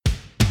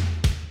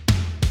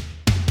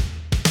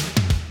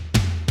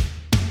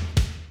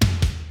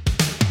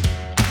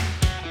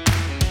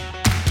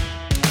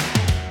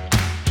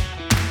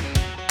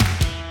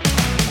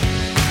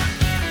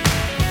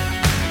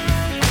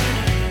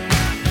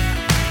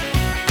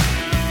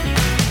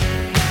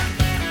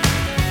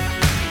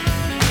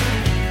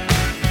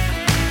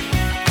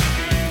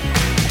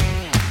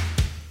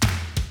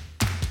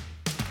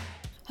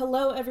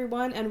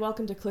everyone, and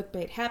welcome to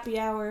Clickbait Happy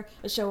Hour,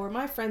 a show where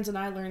my friends and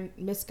I learn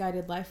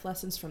misguided life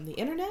lessons from the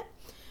internet.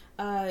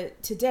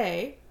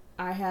 Today,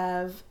 I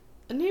have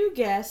a new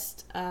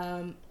guest.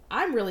 I'm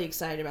really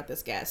excited about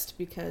this guest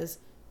because,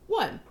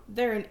 one,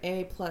 they're an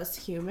A-plus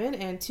human,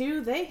 and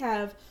two, they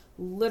have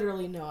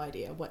literally no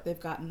idea what they've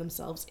gotten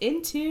themselves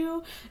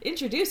into.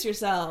 Introduce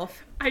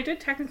yourself. I did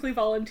technically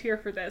volunteer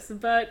for this,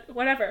 but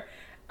whatever.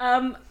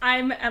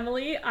 I'm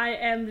Emily. I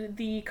am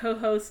the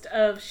co-host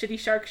of Shitty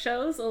Shark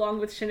Shows, along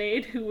with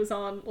Sinead, who was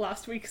on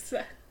last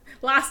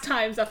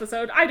time's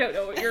episode. I don't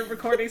know what your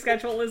recording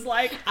schedule is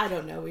like. I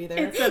don't know either.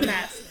 It's a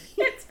mess.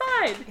 It's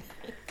fine.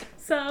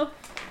 So,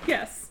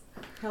 yes.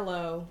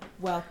 Hello.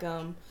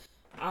 Welcome.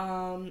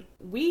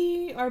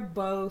 We are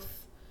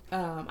both,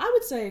 I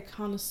would say,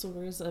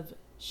 connoisseurs of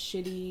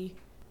shitty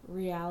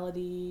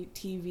reality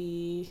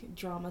TV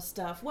drama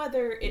stuff,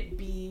 whether it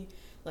be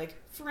like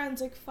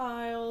Forensic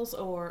Files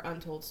or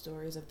Untold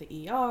Stories of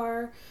the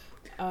ER.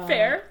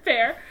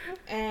 Fair.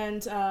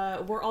 And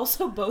we're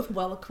also both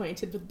well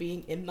acquainted with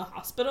being in the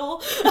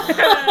hospital.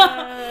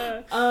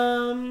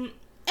 And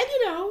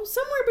you know,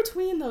 somewhere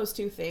between those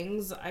two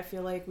things, I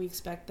feel like we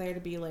expect there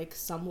to be like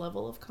some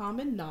level of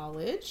common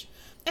knowledge.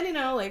 And you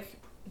know, like,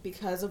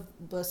 because of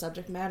the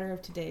subject matter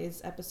of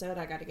today's episode,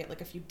 I gotta get like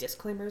a few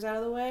disclaimers out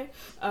of the way.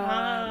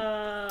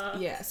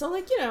 Yeah, so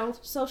like, you know,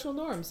 social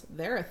norms,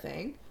 they're a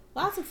thing.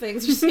 Lots of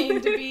things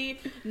seem to be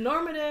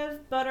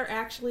normative, but are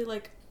actually,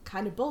 like,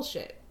 kind of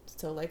bullshit.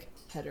 So, like,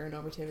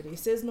 heteronormativity,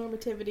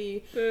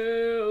 cisnormativity,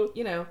 Boo.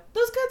 You know,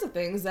 those kinds of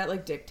things that,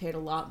 like, dictate a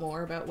lot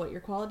more about what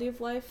your quality of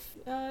life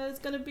is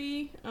gonna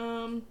be,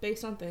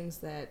 based on things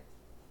that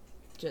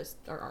just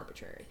are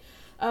arbitrary.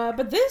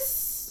 But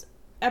this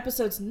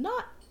episode's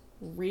not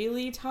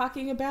really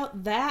talking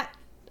about that.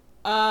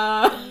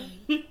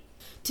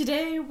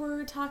 Today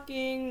we're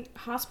talking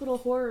hospital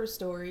horror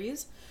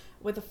stories,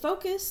 with a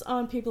focus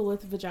on people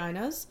with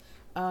vaginas.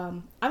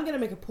 I'm going to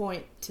make a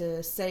point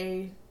to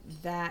say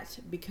that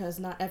because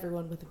not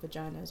everyone with a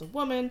vagina is a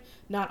woman.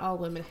 Not all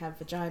women have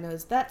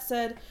vaginas. That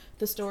said,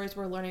 the stories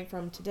we're learning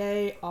from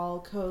today all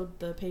code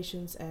the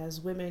patients as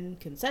women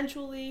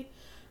consensually.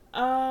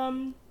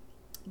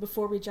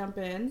 Before we jump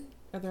in,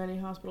 are there any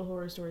hospital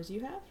horror stories you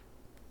have?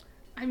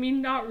 I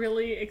mean, not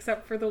really,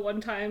 except for the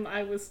one time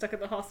I was stuck at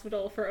the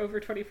hospital for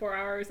over 24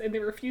 hours and they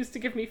refused to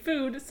give me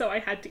food, so I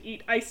had to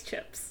eat ice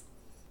chips.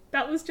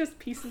 That was just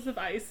pieces of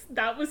ice.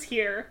 That was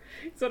here.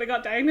 So when I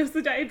got diagnosed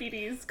with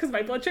diabetes, because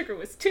my blood sugar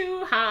was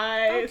too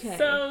high. Okay.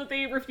 So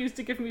they refused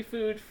to give me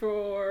food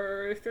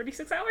for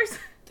 36 hours.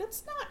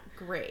 That's not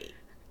great.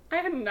 I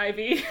had an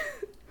IV.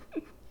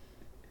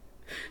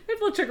 My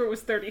blood sugar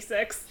was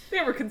 36.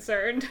 They were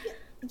concerned.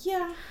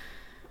 Yeah.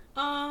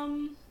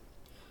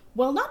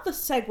 Well, not the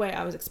segue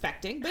I was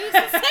expecting, but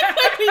it's the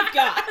segue we've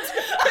got.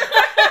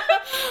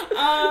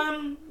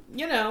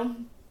 You know,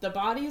 the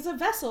body is a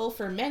vessel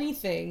for many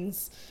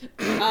things.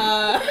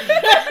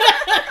 That's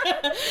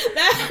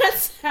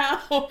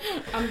how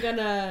I'm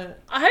gonna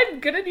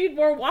need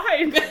more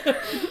wine.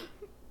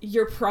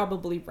 You're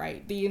probably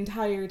right. The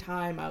entire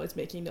time I was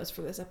making notes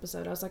for this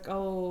episode, I was like,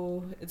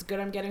 oh, it's good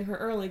I'm getting her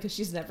early because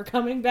she's never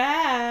coming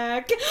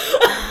back.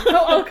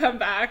 Oh, I'll come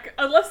back.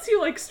 Unless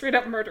you, like, straight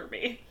up murder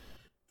me.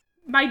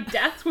 My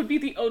death would be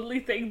the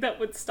only thing that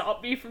would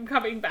stop me from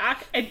coming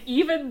back, and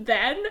even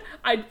then,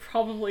 I'd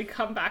probably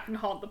come back and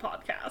haunt the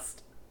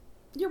podcast.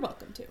 You're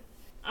welcome to.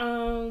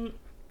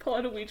 Pull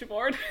out a Ouija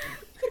board.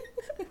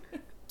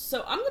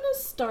 So I'm gonna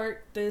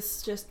start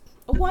this just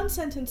a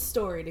one-sentence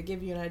story to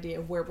give you an idea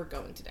of where we're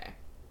going today.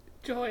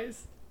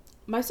 Joys.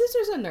 My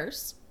sister's a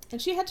nurse, and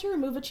she had to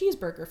remove a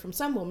cheeseburger from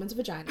some woman's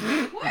vagina.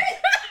 What?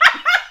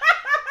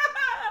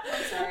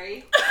 I'm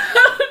sorry.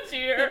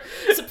 Dear.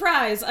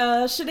 Surprise!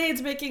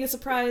 Sinead's making a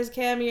surprise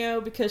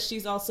cameo because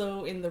she's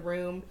also in the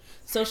room.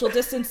 Social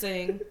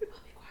distancing.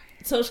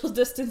 Social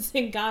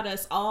distancing got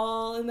us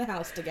all in the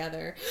house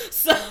together.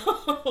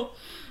 So,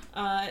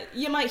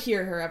 you might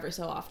hear her ever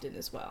so often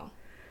as well.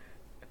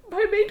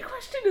 My main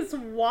question is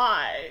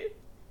why?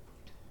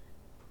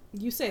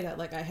 You say that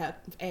like I have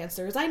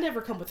answers. I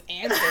never come with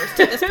answers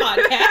to this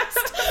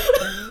podcast.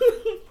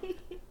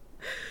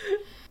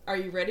 Are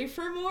you ready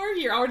for more?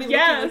 You're already looking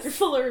like you're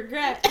full of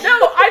regret.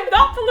 No, I'm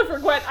not full of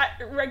regret.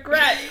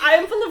 I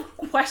am full of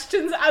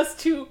questions as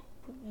to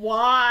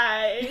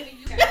why.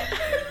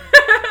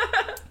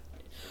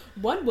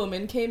 One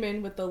woman came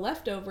in with the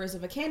leftovers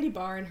of a candy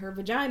bar in her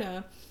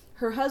vagina.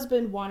 Her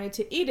husband wanted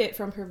to eat it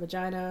from her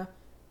vagina.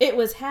 It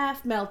was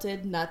half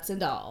melted, nuts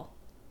and all.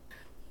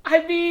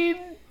 I mean,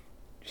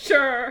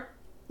 sure.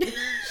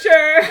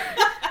 Sure.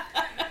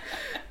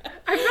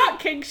 I'm not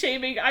kink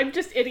shaming, I'm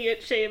just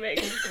idiot shaming.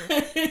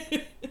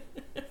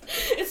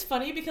 It's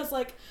funny because,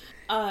 like,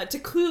 to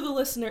clue the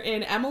listener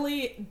in,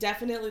 Emily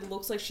definitely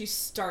looks like she's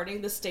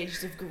starting the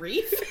stages of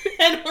grief,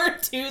 and we're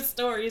 2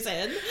 stories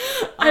in.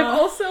 I'm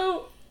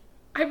also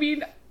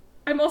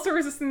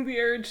resisting the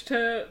urge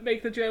to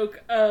make the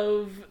joke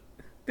of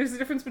there's a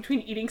difference between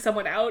eating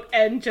someone out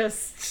and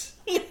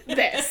just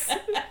this.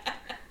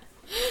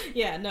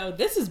 Yeah, no,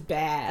 this is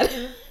bad.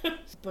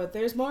 But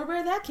there's more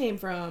where that came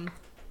from.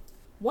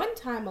 One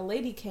time a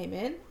lady came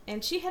in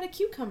and she had a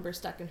cucumber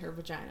stuck in her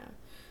vagina.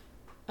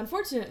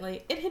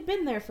 Unfortunately, it had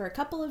been there for a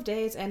couple of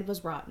days and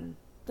was rotten.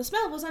 The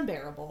smell was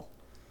unbearable.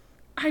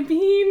 I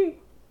mean,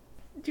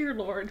 dear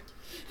Lord.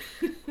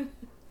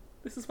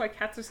 This is why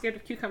cats are scared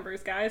of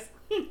cucumbers, guys.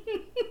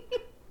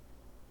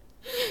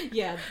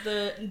 Yeah,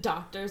 the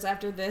doctors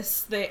after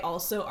this, they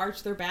also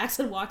arch their backs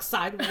and walk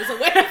sideways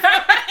away from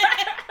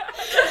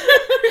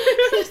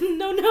it.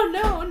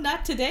 No,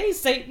 not today,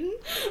 Satan.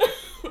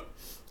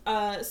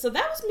 So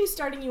that was me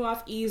starting you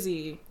off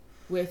easy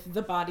with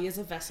the body as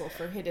a vessel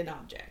for hidden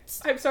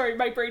objects. I'm sorry,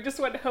 my brain just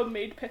went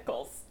homemade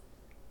pickles.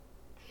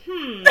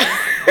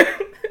 I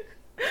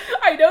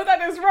know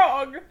that is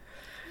wrong,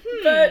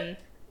 but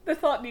the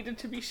thought needed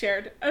to be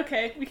shared.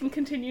 Okay, we can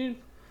continue.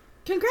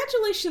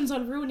 Congratulations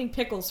on ruining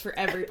pickles for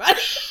everybody.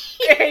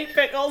 I hate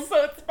pickles,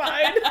 so it's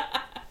fine.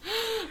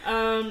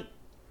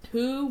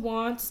 Who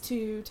wants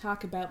to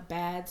talk about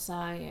bad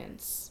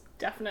science?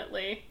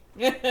 Definitely.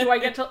 Do I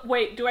get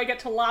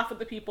to laugh at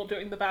the people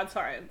doing the bad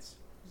science?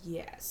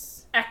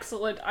 Yes.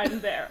 Excellent, I'm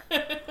there.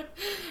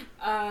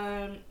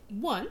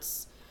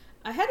 Once,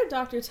 I had a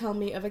doctor tell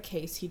me of a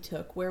case he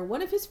took where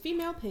one of his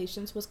female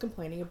patients was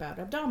complaining about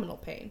abdominal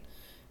pain.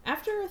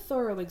 After a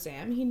thorough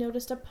exam, he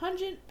noticed a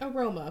pungent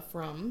aroma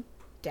from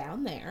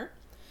down there.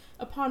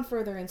 Upon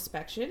further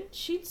inspection,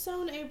 she'd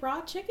sewn a raw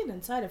chicken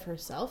inside of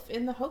herself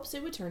in the hopes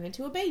it would turn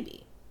into a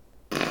baby.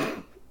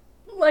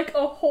 Like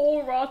a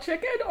whole raw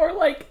chicken or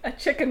like a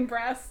chicken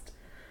breast?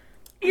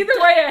 Either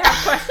way, I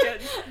have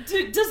questions.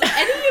 Does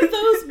any of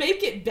those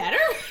make it better?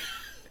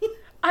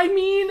 I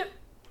mean,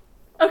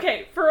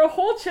 okay, for a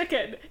whole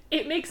chicken,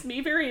 it makes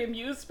me very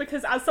amused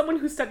because as someone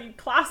who studied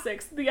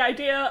classics, the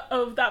idea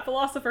of that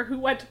philosopher who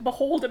went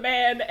behold a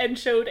man and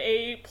showed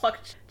a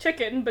plucked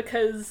chicken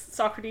because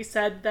Socrates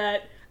said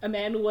that a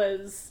man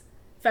was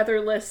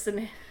featherless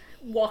and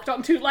walked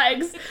on two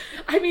legs.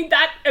 I mean,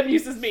 that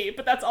amuses me,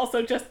 but that's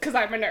also just because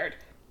I'm a nerd.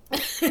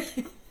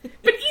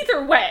 But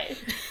either way,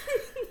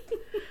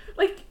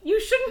 like, you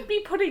shouldn't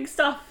be putting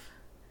stuff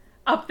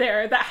up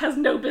there that has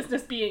no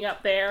business being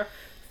up there.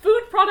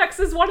 Food products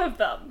is one of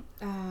them.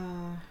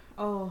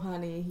 Oh,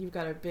 honey, you've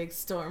got a big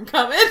storm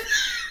coming.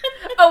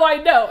 Oh, I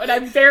know, and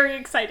I'm very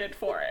excited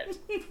for it.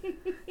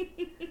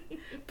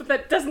 But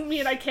that doesn't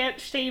mean I can't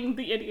shame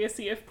the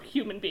idiocy of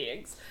human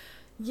beings.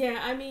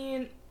 Yeah, I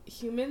mean,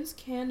 humans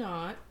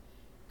cannot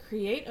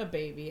create a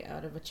baby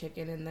out of a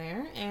chicken in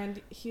there,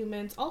 and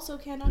humans also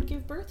cannot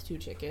give birth to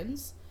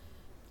chickens.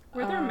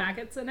 Were there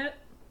maggots in it?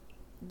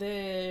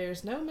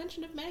 There's no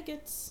mention of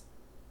maggots.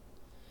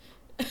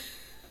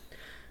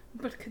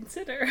 But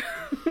consider.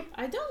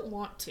 I don't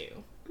want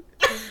to.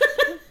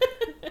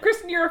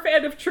 Kristen, you're a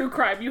fan of true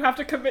crime. You have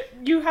to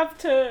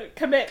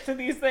commit to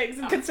these things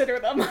and consider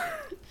them.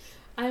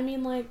 I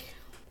mean, like,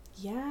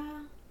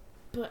 yeah,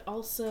 but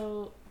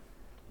also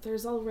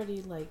there's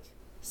already, like,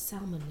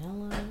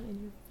 salmonella in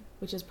your,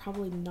 which is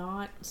probably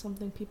not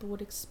something people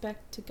would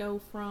expect to go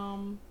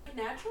from.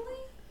 Naturally?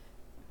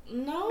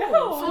 No,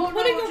 No. from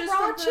putting a just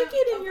raw from the- chicken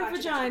in your gotcha,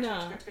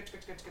 vagina. Gotcha.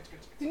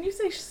 Didn't you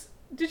say,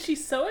 did she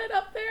sew it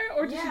up there,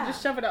 or did Yeah. she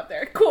just shove it up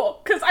there? Cool,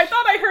 because I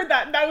thought I heard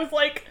that, and I was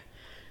like...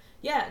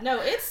 Yeah, no,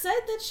 it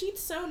said that she'd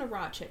sewn a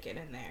raw chicken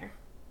in there.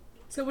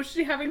 So was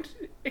she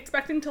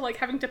expecting to, like,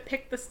 having to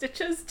pick the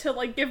stitches to,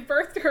 like, give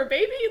birth to her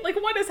baby?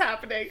 Like, what is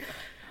happening?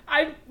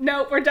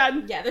 No, we're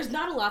done. Yeah, there's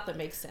not a lot that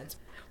makes sense.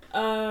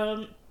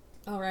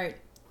 Alright.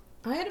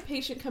 I had a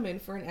patient come in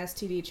for an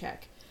STD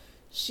check.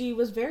 She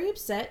was very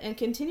upset and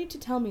continued to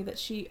tell me that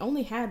she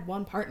only had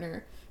one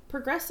partner.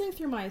 Progressing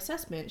through my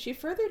assessment, she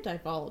further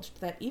divulged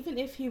that even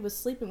if he was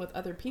sleeping with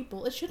other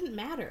people, it shouldn't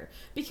matter,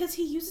 because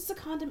he uses a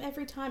condom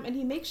every time and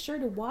he makes sure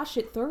to wash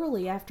it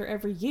thoroughly after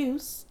every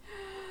use.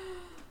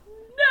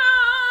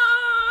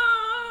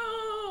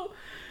 No!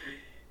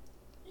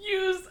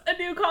 Use a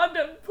new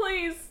condom,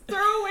 please.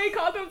 Throw away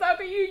condoms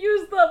after you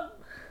use them.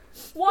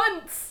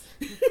 Once.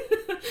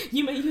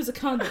 You may use a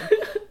condom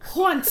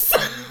once.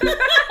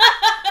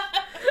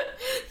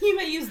 You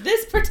may use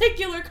this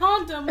particular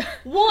condom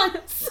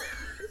once.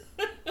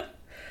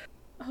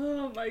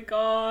 Oh my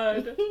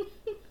god.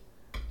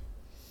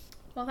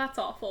 Well, that's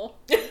awful.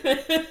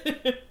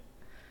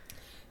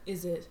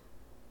 Is it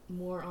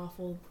more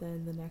awful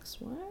than the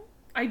next one?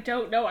 I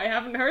don't know. I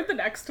haven't heard the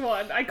next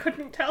one. I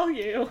couldn't tell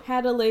you.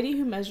 Had a lady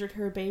who measured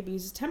her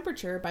baby's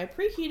temperature by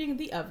preheating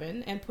the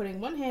oven and putting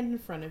one hand in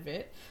front of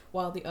it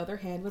while the other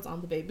hand was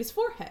on the baby's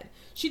forehead.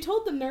 She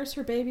told the nurse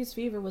her baby's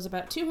fever was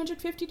about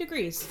 250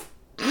 degrees.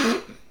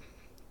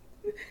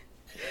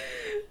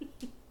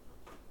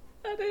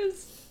 That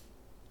is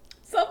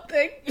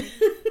something.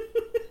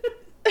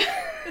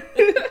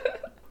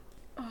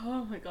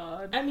 Oh my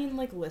god. I mean,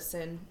 like,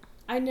 listen.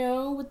 I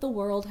know with the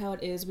world how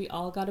it is, we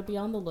all gotta be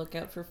on the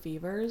lookout for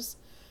fevers.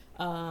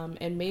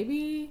 And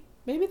maybe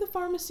the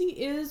pharmacy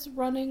is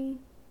running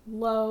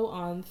low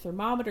on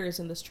thermometers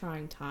in this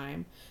trying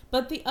time.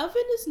 But the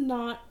oven is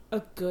not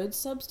a good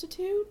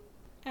substitute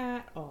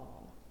at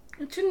all.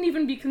 It shouldn't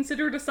even be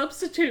considered a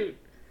substitute.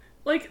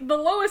 Like, the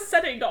lowest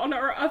setting on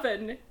our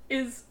oven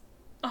is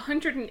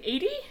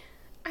 180?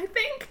 I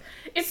think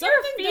if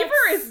Something your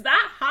fever is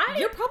that high,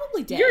 You're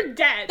probably dead. you're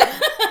dead.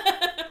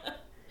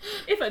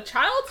 If a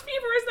child's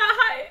fever is that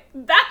high,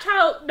 that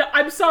child, no,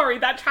 I'm sorry,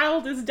 that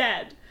child is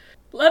dead.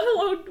 Let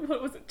alone,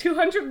 what was it,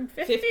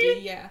 250? 50,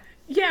 yeah.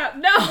 Yeah,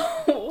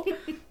 no.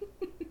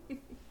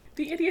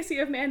 The idiocy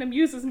of man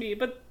amuses me,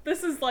 but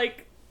this is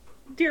like,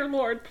 dear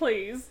Lord,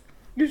 please,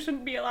 you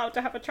shouldn't be allowed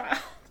to have a child.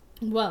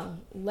 Well,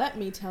 let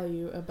me tell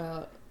you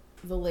about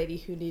the lady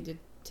who needed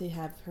to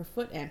have her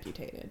foot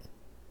amputated.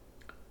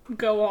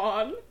 Go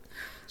on.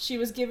 She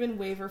was given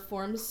waiver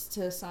forms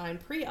to sign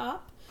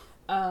pre-op,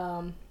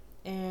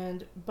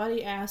 and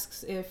Buddy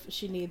asks if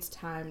she needs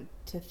time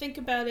to think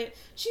about it.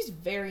 She's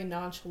very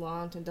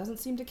nonchalant and doesn't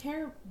seem to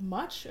care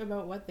much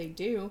about what they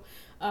do.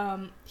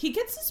 He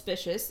gets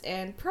suspicious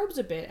and probes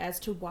a bit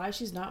as to why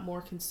she's not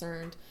more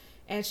concerned.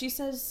 And she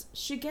says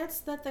she gets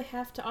that they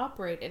have to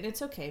operate, and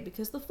it's okay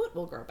because the foot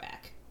will grow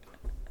back.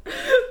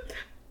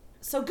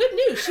 So good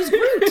news, she's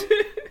Groot.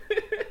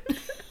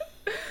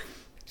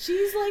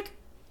 She's like,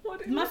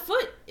 my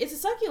foot, it's a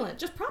succulent.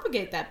 Just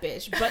propagate that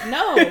bitch. But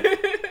no.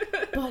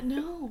 But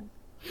no.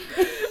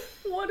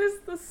 What is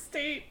the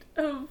state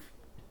of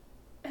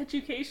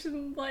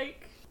education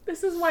like?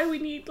 This is why we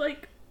need,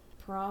 like,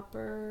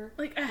 Proper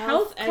like a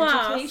health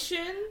class.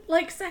 education.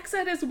 Like, sex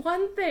ed is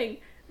one thing.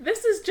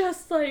 This is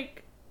just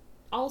like,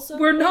 Also,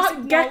 we're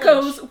not basic geckos.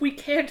 knowledge. We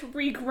can't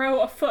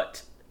regrow a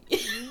foot.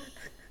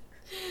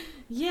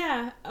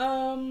 Yeah.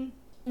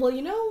 Well,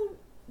 you know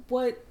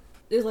what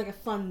is like a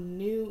fun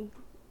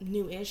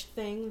new-ish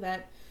thing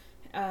that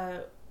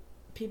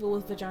people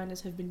with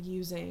vaginas have been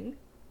using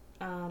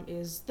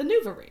is the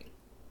NuvaRing.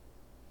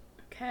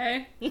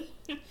 Okay.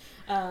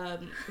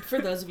 For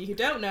those of you who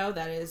don't know,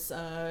 that is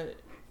a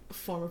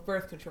form of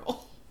birth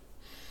control.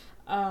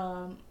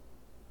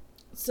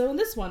 So in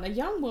this one, a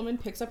young woman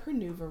picks up her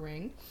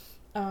NuvaRing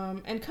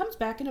and comes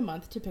back in a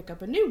month to pick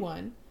up a new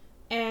one,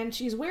 and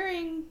she's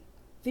wearing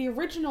the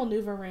original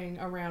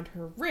NuvaRing around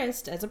her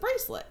wrist as a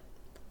bracelet.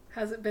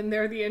 Has it been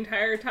there the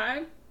entire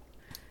time?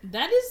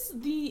 That is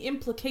the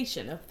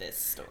implication of this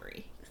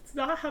story. It's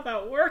not how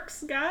that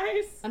works,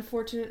 guys.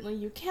 Unfortunately,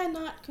 you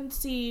cannot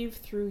conceive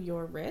through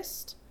your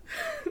wrist.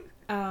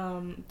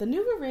 The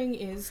NuvaRing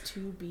is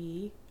to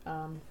be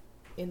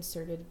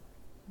inserted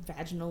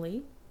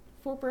vaginally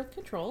for birth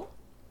control.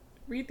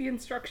 Read the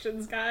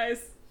instructions,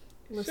 guys.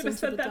 Listen Should have to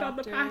said the that on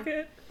the doctor.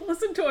 packet.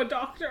 Listen to a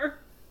doctor.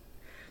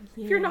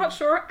 Yeah. If you're not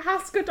sure,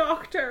 ask a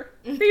doctor.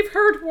 They've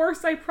heard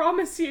worse, I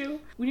promise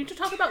you. We need to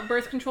talk about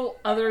birth control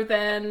other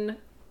than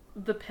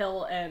the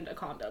pill and a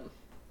condom.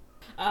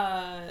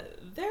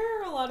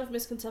 There are a lot of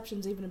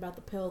misconceptions even about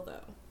the pill,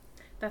 though.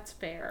 That's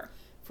fair.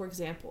 For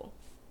example,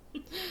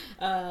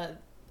 a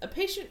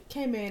patient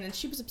came in and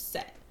she was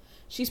upset.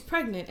 She's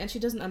pregnant and she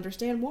doesn't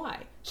understand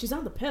why. She's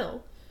on the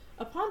pill.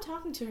 Upon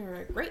talking to her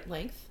at great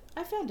length,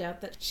 I found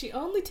out that she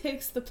only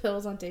takes the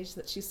pills on days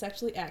that she's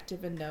sexually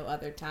active and no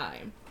other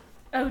time.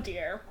 Oh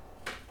dear.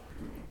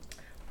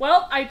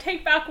 Well, I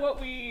take back what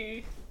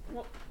we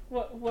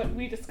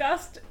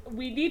discussed.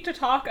 We need to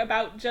talk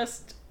about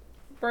just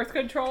birth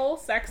control,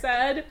 sex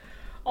ed,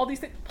 all these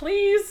things.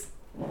 Please,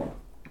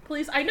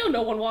 I know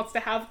no one wants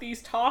to have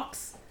these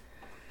talks.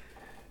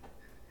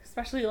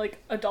 Especially, like,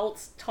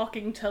 adults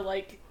talking to,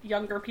 like,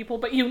 younger people,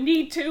 but you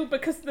need to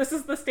because this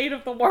is the state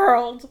of the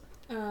world.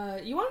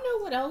 You want to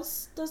know what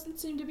else doesn't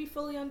seem to be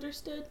fully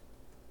understood?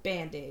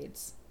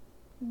 Band-Aids.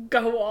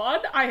 Go on.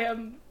 I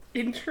am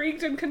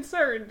intrigued and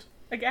concerned.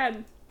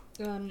 Again.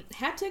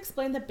 Had to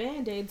explain that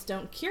Band-Aids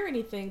don't cure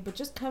anything, but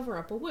just cover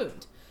up a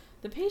wound.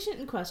 The patient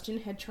in question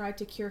had tried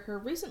to cure her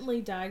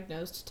recently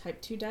diagnosed type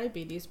 2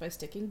 diabetes by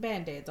sticking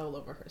Band-Aids all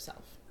over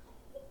herself.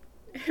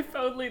 If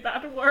only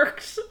that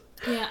worked.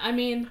 Yeah, I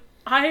mean,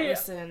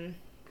 listen.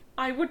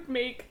 I would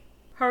make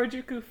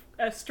Harajuku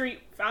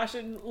street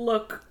fashion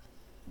look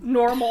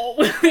normal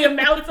with the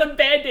amounts of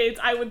Band-Aids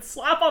I would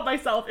slap on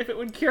myself if it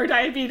would cure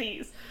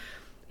diabetes.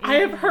 I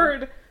have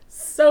heard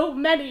so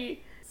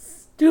many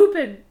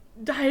stupid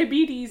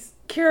diabetes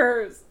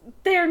cures.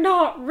 They're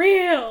not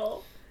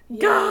real. Yeah,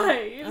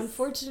 Guys!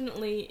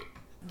 Unfortunately,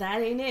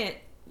 that ain't it.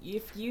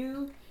 If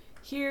you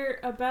hear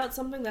about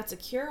something that's a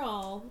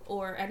cure-all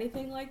or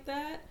anything like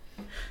that,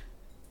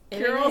 it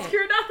ain't Cure-alls it.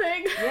 cure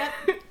nothing. Yep.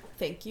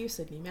 Thank you,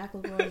 Sydney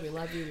McElroy. We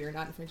love you. You're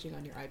not infringing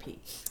on your IP.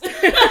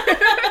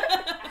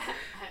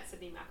 At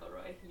Sydney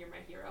McElroy, you're my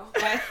hero.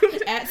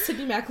 At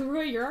Sydney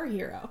McElroy, you're our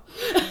hero.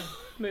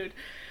 Mood.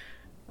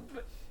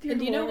 But, And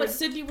do you know Lord. what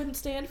Sydney wouldn't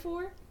stand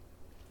for?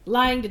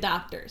 Lying to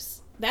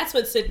doctors. That's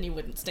what Sydney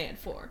wouldn't stand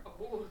for.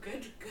 Oh,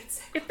 good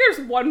segue. If there's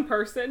one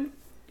person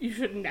you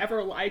should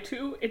never lie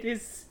to, it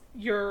is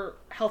your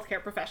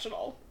healthcare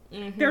professional.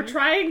 Mm-hmm. They're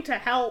trying to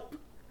help.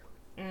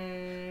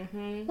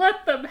 Mm-hmm.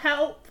 Let them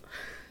help.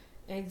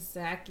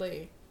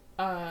 Exactly.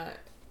 And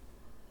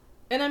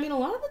I mean, a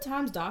lot of the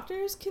times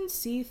doctors can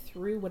see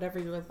through whatever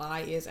your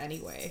lie is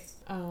anyway.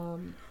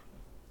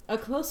 A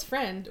close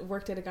friend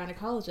worked at a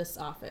gynecologist's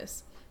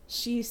office.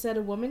 She said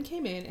a woman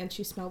came in and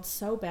she smelled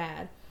so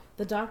bad.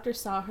 The doctor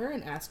saw her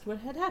and asked what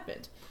had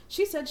happened.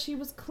 She said she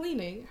was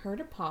cleaning, heard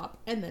a pop,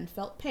 and then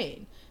felt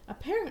pain.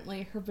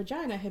 Apparently, her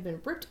vagina had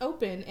been ripped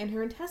open and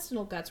her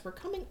intestinal guts were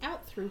coming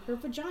out through her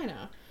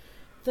vagina.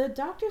 The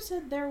doctor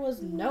said there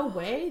was no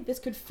way this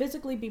could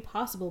physically be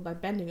possible by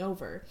bending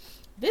over.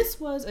 This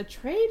was a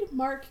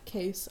trademark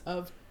case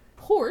of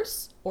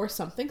horse or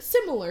something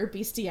similar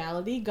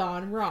bestiality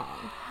gone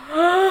wrong.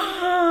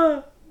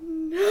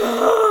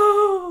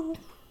 No!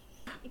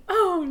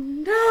 Oh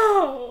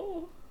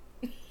no!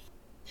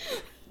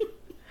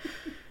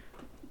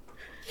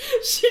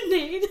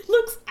 Sinead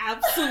looks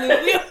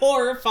absolutely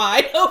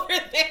horrified over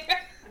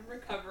there. I'm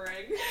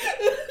recovering.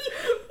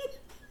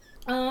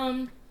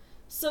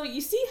 So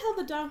you see how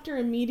the doctor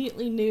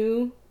immediately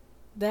knew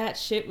that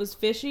shit was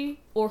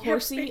fishy or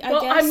horsey, Yeah,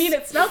 well, I guess? I mean,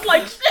 it smelled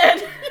like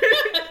shit!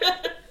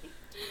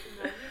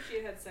 Imagine if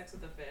she had sex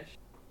with a fish.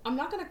 I'm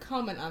not gonna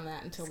comment on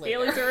that until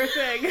Scalies later. are a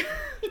thing.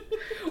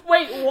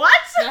 Wait,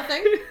 what?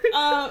 Nothing.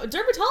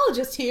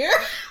 Dermatologist here.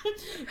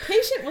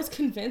 Patient was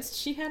convinced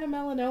she had a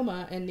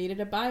melanoma and needed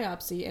a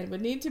biopsy and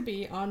would need to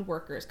be on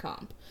workers'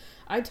 comp.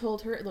 I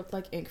told her it looked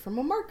like ink from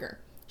a marker.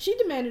 She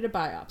demanded a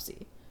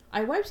biopsy.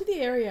 I wiped the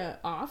area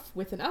off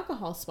with an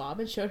alcohol swab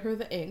and showed her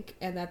the ink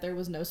and that there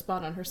was no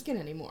spot on her skin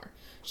anymore.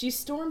 She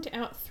stormed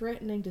out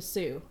threatening to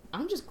sue.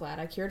 I'm just glad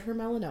I cured her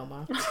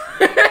melanoma.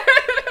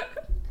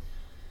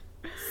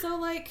 So,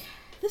 like,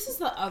 this is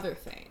the other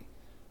thing.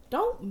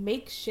 Don't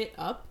make shit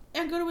up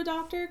and go to a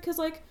doctor, because,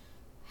 like,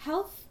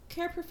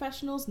 healthcare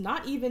professionals,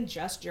 not even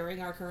just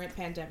during our current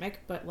pandemic,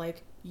 but,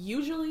 like,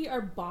 usually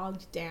are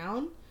bogged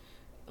down.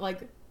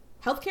 Like,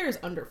 healthcare is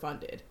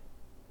underfunded.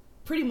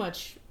 Pretty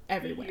much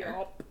everywhere.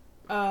 Yup.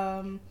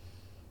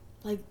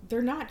 Like,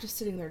 they're not just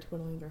sitting there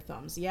twiddling their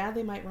thumbs. Yeah,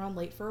 they might run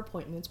late for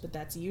appointments, but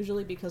that's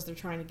usually because they're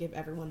trying to give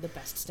everyone the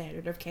best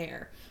standard of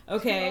care.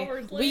 Okay? 2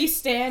 hours We late.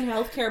 stand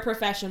healthcare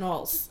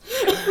professionals.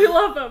 We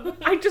love them.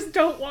 I just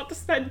don't want to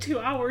spend 2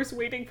 hours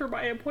waiting for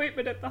my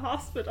appointment at the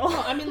hospital.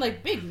 Well, I mean,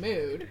 like, big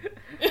mood.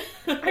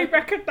 I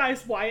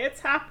recognize why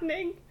it's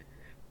happening,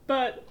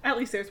 but at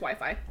least there's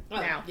Wi-Fi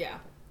now. Yeah.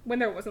 When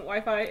there wasn't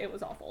Wi-Fi, it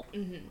was awful.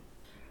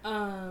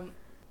 And,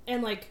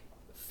 like,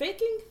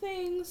 faking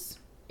things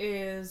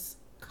is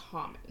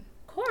common.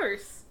 Of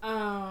course.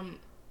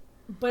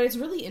 But it's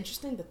really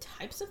interesting the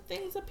types of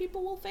things that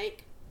people will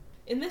fake.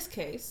 In this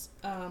case,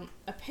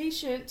 a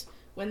patient,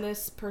 when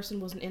this person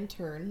was an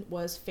intern,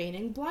 was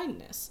feigning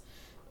blindness.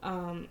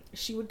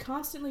 She would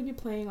constantly be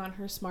playing on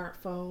her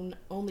smartphone,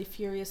 only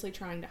furiously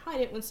trying to hide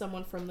it when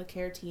someone from the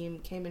care team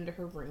came into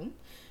her room.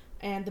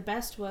 And the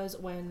best was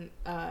when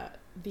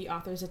the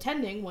author's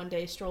attending one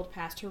day strolled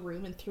past her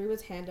room and threw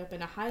his hand up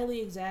in a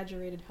highly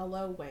exaggerated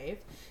hello wave,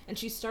 and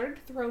she started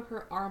to throw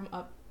her arm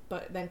up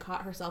but then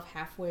caught herself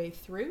halfway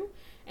through,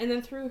 and then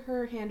threw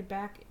her hand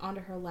back onto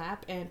her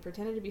lap and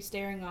pretended to be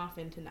staring off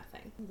into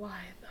nothing.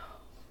 Why though?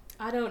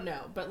 I don't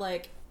know, but,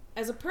 like,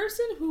 as a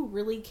person who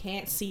really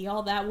can't see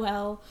all that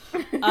well,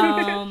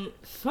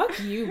 fuck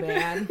you,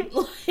 man.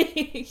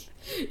 Like,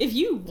 if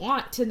you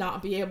want to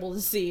not be able to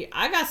see,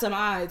 I got some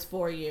eyes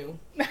for you.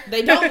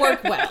 They don't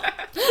work well.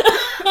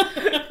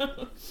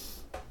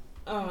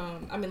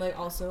 I mean, like,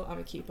 also, I'm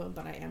a keep 'em,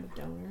 but I am a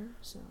donor,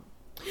 so.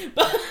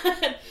 But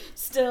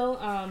still,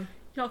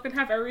 Y'all can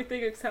have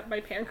everything except my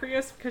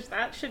pancreas because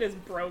that shit is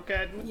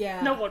broken.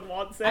 Yeah. No one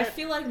wants it. I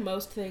feel like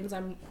most things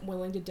I'm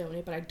willing to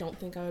donate, but I don't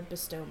think I would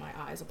bestow my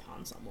eyes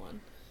upon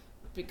someone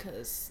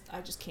because I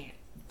just can't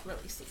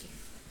really see.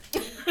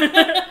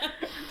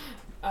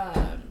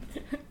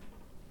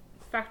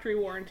 Factory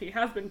warranty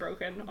has been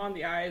broken on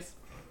the eyes.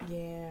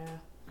 Yeah.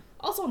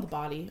 Also on the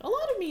body. A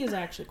lot of me is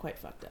actually quite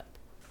fucked up.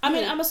 I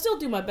mean, I'm gonna still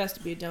do my best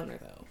to be a donor,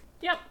 though.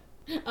 Yep.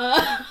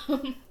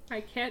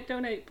 I can't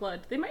donate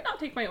blood. They might not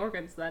take my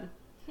organs then.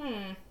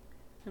 I'm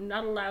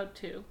not allowed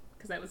to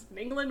because I was in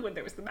England when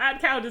there was the mad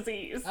cow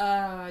disease.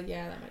 Yeah,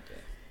 that might do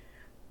it.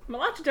 I'm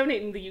allowed to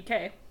donate in the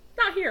UK.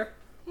 Not here.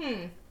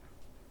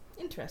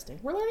 Interesting.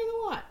 We're learning a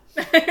lot.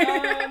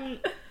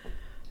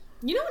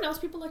 You know what else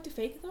people like to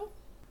fake, though?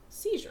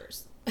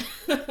 Seizures.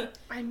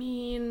 I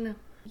mean,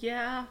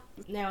 yeah.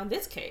 Now, in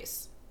this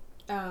case,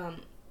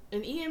 an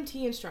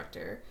EMT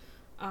instructor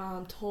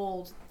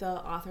told the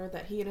author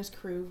that he and his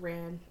crew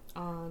ran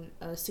on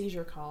a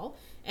seizure call,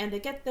 and they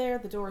get there,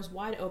 the door is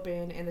wide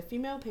open, and the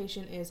female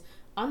patient is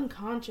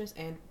unconscious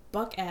and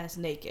buck-ass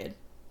naked.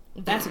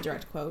 That's a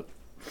direct quote.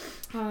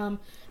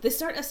 They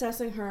start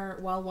assessing her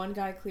while one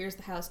guy clears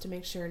the house to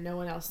make sure no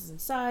one else is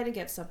inside and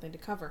gets something to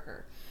cover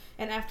her.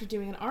 And after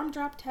doing an arm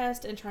drop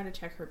test and trying to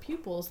check her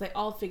pupils, they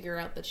all figure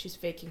out that she's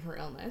faking her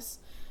illness.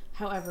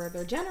 However,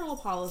 their general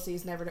policy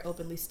is never to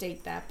openly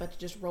state that, but to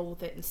just roll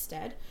with it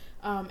instead.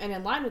 And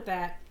in line with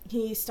that,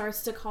 he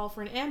starts to call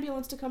for an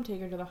ambulance to come take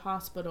her to the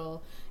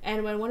hospital.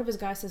 And when one of his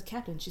guys says,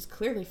 "Captain, she's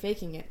clearly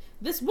faking it,"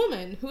 this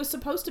woman, who is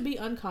supposed to be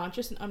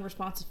unconscious and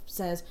unresponsive,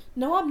 says,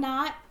 "No, I'm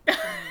not." Like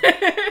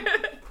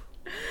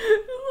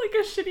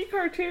a shitty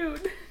cartoon.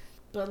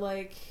 But,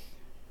 like,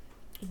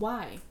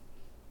 why?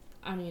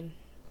 I mean...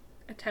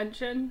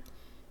 Attention.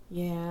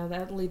 Yeah,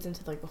 that leads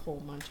into, like, the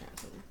whole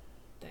Munchausen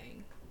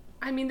thing.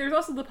 I mean, there's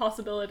also the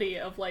possibility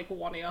of, like,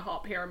 wanting a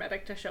hot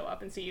paramedic to show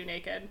up and see you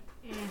naked.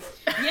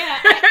 Yeah,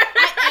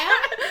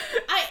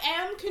 I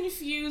am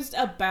confused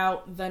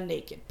about the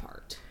naked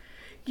part.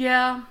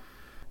 Yeah.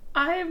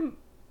 I'm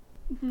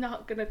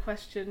not gonna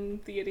question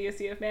the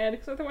idiocy of man,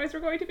 because otherwise we're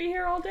going to be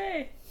here all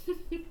day.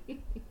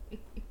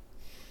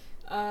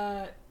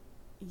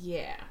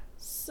 Yeah.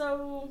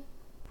 So,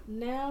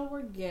 now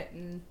we're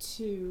getting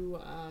to,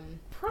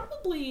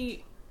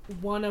 probably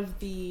one of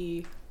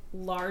the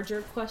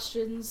larger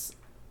questions,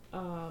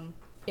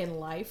 in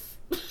life.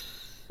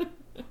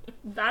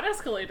 That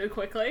escalated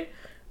quickly.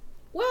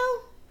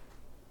 Well,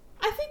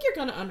 I think you're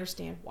gonna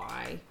understand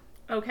why.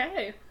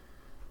 Okay.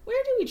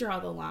 Where do we draw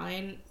the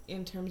line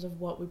in terms of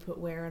what we put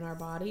where in our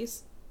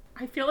bodies?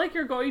 I feel like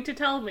you're going to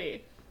tell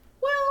me.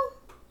 Well,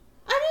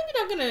 I'm maybe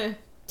not gonna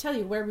tell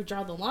you where we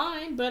draw the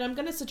line, but I'm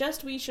gonna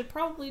suggest we should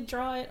probably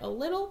draw it a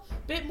little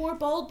bit more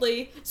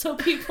boldly so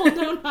people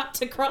know not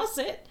to cross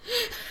it.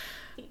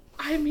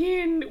 I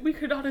mean, we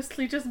could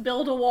honestly just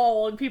build a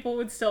wall and people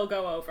would still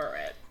go over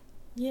it.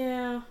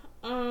 Yeah,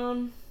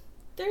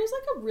 there's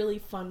like a really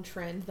fun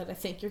trend that I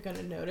think you're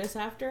gonna notice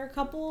after a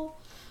couple.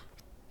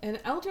 An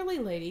elderly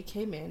lady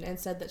came in and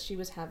said that she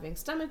was having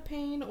stomach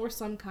pain or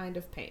some kind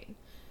of pain.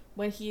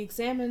 When he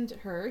examined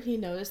her, he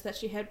noticed that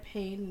she had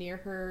pain near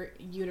her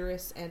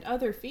uterus and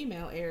other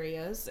female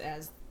areas,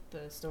 as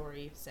the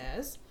story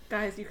says.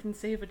 Guys, you can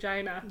say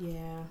vagina.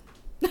 Yeah.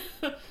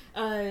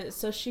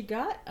 So she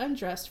got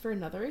undressed for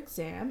another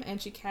exam,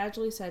 and she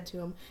casually said to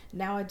him,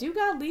 "Now I do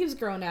got leaves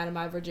growing out of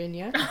my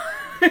Virginia."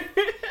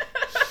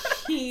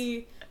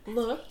 He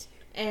looked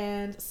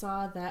and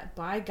saw that,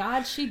 by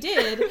God, she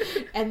did,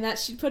 and that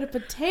she put a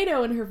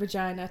potato in her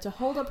vagina to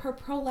hold up her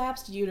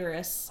prolapsed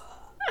uterus.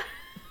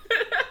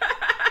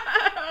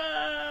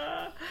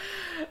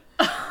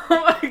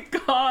 Oh my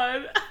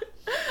god.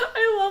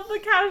 I love the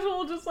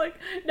casual, just like,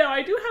 no,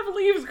 I do have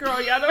leaves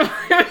growing out of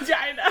my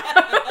vagina.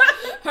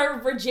 Her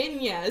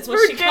Virginia is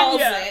what she calls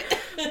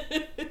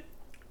it.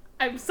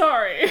 I'm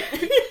sorry.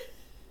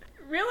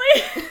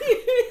 Really?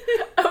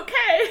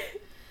 Okay.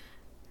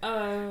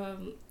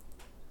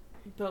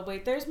 But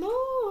wait, there's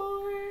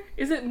more.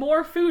 Is it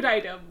more food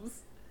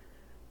items?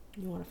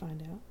 You want to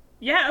find out?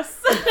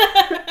 Yes.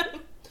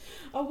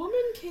 A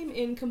woman came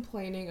in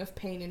complaining of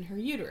pain in her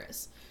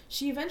uterus.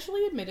 She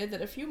eventually admitted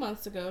that a few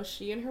months ago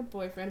she and her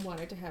boyfriend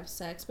wanted to have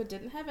sex but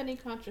didn't have any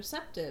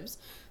contraceptives,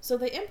 so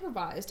they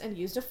improvised and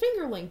used a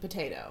fingerling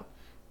potato.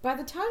 By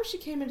the time she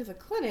came into the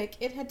clinic,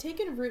 it had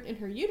taken root in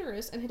her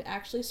uterus and had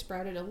actually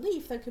sprouted a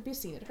leaf that could be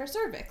seen at her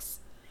cervix.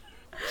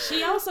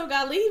 She also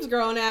got leaves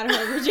growing out of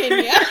her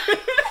Virginia.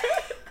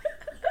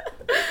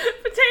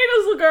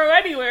 Potatoes will grow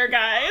anywhere,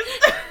 guys.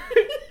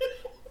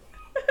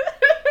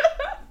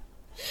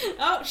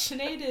 Oh,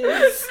 Sinead is...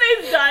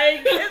 Sinead's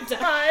dying. It's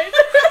fine.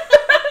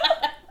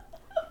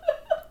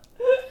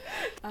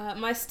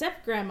 My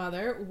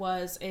step-grandmother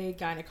was a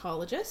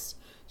gynecologist.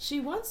 She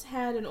once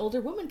had an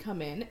older woman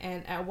come in,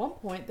 and at one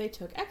point they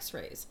took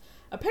x-rays.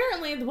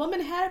 Apparently, the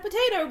woman had a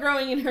potato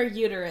growing in her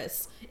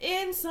uterus.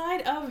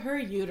 Inside of her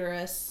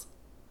uterus.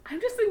 I'm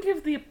just thinking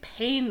of the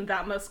pain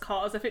that must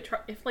cause if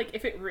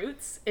it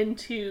roots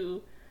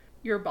into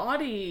your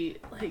body,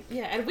 like...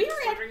 Yeah, and we were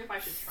wondering if I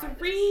should try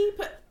we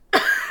were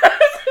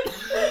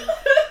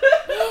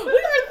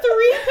at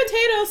 3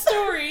 potato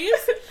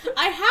stories.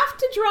 I have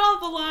to draw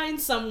the line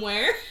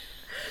somewhere.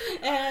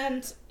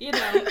 And, you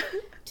know,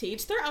 to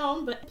each their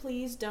own, but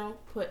please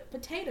don't put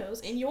potatoes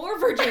in your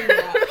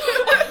Virginia.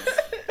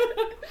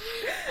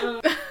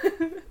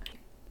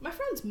 My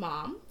friend's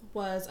mom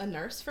was a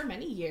nurse for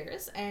many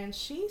years, and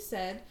she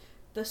said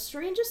the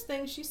strangest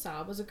thing she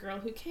saw was a girl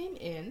who came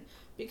in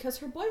because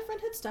her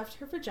boyfriend had stuffed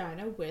her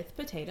vagina with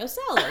potato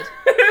salad.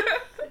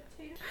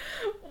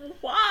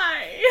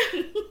 Why?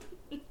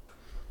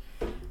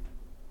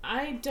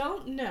 I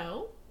don't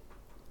know.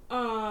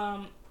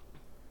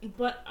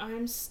 But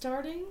I'm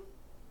starting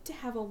to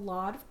have a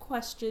lot of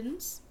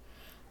questions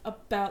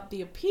about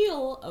the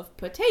appeal of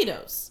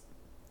potatoes.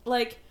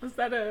 Like, was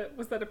that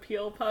a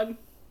peel pun?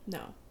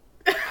 no.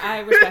 I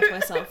respect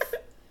myself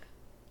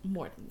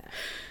more than that.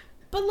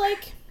 But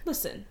like,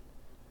 listen,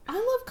 I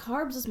love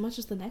carbs as much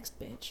as the next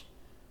bitch,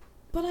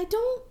 but I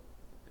don't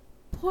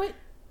put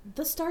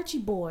the starchy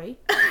boy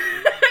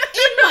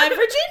in my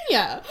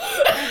Virginia.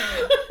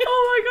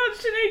 Oh my god,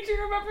 Sinead, do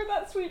you remember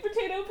that sweet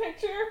potato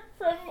picture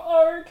from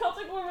our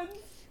Celtic Women's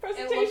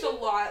presentation? It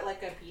looked a lot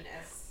like a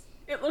penis.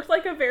 It looked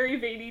like a very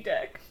veiny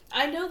dick.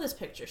 I know this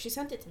picture. She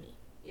sent it to me.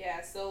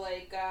 Yeah, so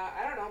like,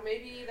 I don't know,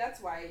 maybe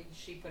that's why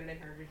she put it in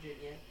her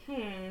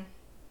Virginia.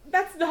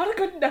 That's not a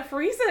good enough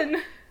reason.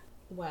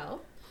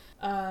 Well,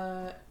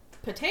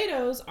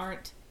 potatoes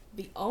aren't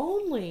the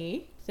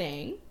only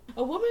thing.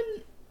 A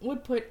woman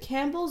would put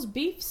Campbell's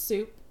beef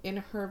soup in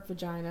her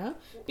vagina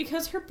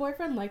because her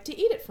boyfriend liked to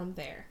eat it from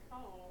there. Oh.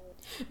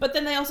 But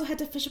then they also had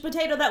to fish a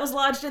potato that was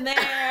lodged in there.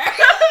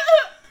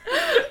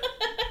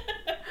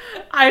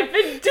 I've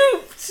been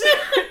duped.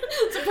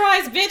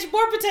 Surprise, bitch,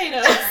 more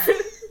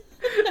potatoes.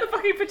 The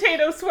fucking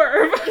potato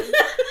swerve.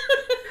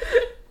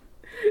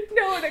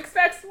 No one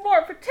expects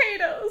more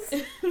potatoes.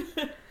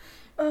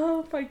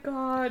 my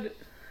god.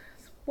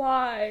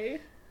 Why?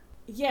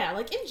 Yeah,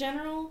 like, in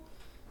general,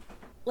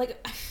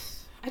 like,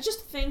 I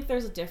just think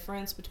there's a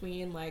difference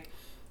between, like,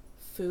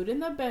 food in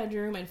the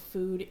bedroom and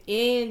food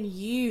in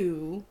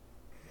you.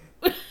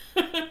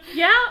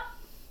 Yeah.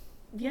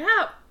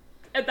 Yeah.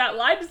 And that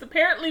line is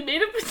apparently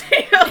made of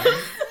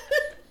potatoes.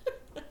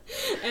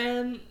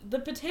 And the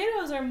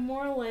potatoes are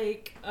more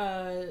like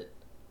an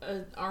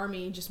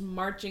army just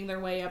marching their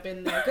way up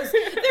in there. Because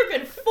there have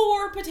been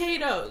 4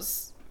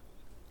 potatoes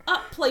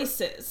up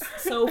places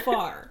so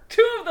far.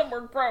 2 of them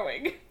were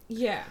growing.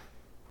 Yeah.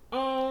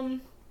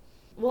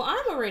 Well,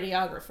 I'm a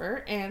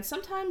radiographer, and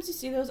sometimes you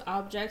see those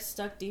objects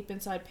stuck deep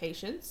inside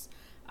patients.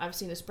 I've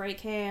seen a spray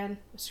can,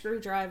 a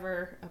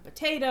screwdriver, a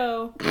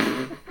potato,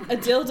 a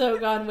dildo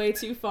gone way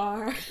too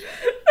far.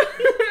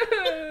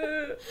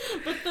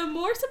 But the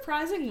more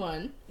surprising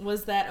one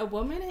was that a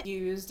woman had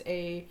used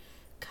a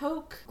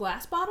Coke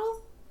glass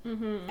bottle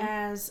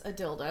as a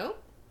dildo,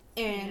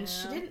 and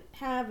she didn't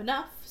have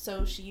enough,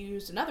 so she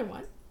used another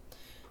one.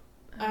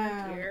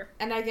 Oh, dear.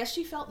 And I guess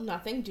she felt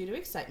nothing due to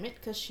excitement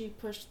because she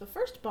pushed the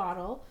first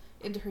bottle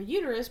into her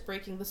uterus,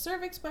 breaking the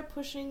cervix by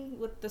pushing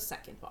with the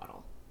second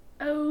bottle.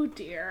 Oh,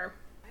 dear.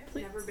 I've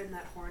never been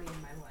that horny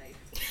in my life.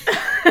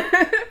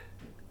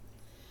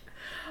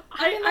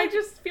 I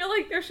just feel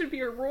like there should be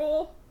a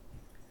rule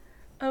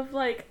of,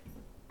 like,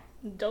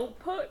 don't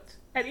put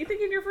anything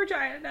in your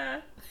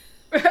vagina.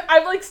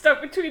 I'm, like, stuck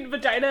between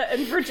vagina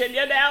and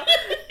Virginia now.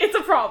 It's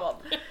a problem.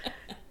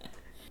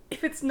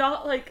 If it's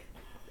not, like,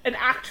 an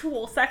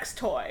actual sex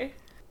toy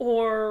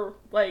or,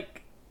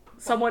 like,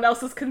 someone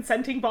else's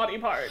consenting body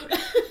part.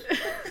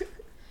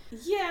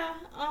 Yeah,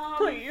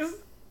 Please.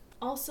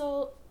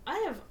 Also, I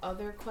have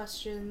other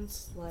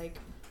questions, like,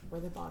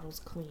 were the bottles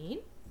clean?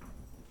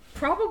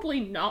 Probably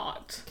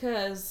not.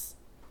 Because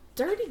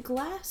dirty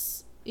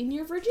glass in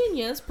your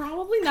Virginia is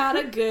probably not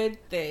a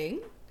good thing.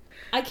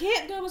 I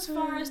can't go as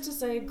far as to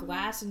say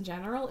glass in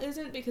general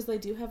isn't, because they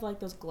do have, like,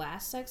 those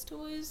glass sex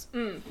toys.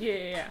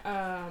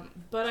 Yeah.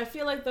 But I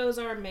feel like those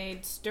are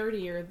made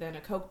sturdier than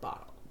a Coke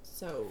bottle,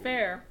 so...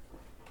 Fair.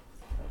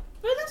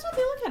 But that's not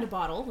the only kind of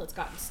bottle that's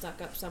gotten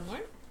stuck up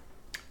somewhere.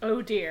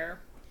 Oh, dear.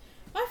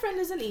 My friend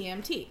is an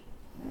EMT.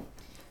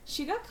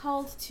 She got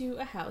called to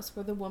a house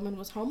where the woman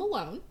was home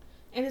alone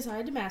and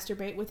decided to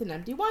masturbate with an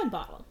empty wine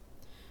bottle.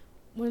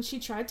 When she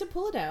tried to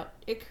pull it out,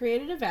 it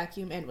created a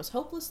vacuum and was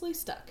hopelessly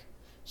stuck.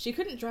 She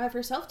couldn't drive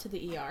herself to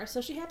the ER,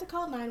 so she had to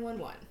call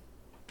 911.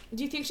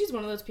 Do you think she's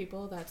one of those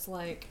people that's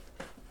like,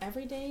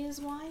 every day is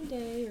wine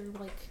day, or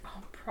like...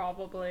 Oh,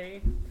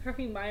 probably.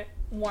 Fucking my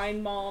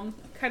wine mom.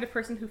 Kind of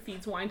person who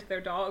feeds wine to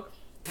their dog.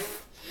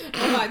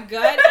 Oh my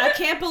god, I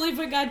can't believe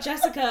we got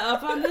Jessica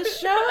up on this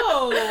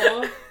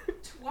show!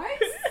 Twice?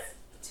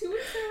 2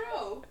 weeks in a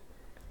row.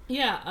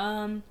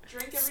 Yeah,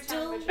 Drink every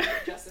time I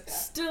drink Jessica.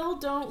 Still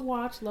don't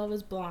watch Love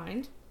is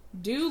Blind.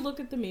 Do look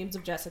at the memes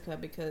of Jessica,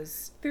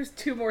 because... There's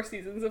 2 more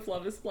seasons of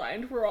Love is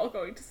Blind. We're all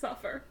going to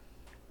suffer.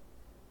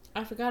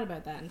 I forgot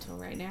about that until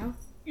right now.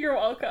 You're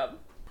welcome.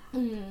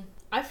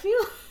 I feel...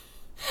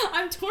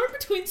 I'm torn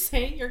between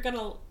saying you're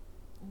gonna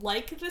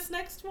like this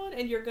next one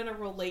and you're gonna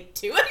relate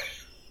to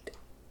it.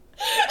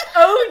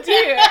 Oh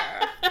dear!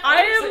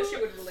 I said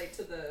she would relate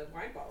to the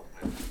wine bottle.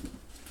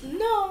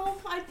 No,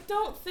 I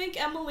don't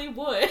think Emily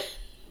would.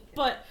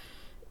 But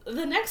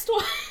the next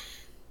one...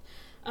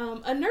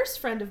 a nurse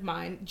friend of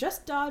mine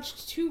just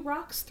dodged 2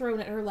 rocks thrown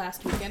at her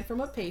last weekend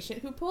from a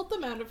patient who pulled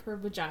them out of her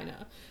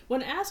vagina.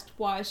 When asked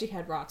why she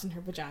had rocks in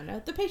her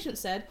vagina, the patient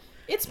said,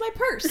 "It's my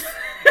purse."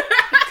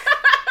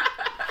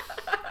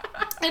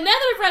 And now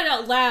that I've read it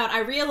out loud, I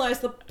realize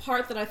the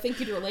part that I think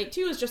you'd relate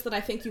to is just that I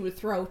think you would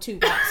throw 2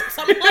 rocks at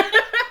someone.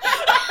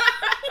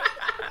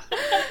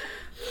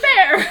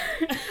 Fair!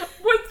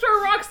 Would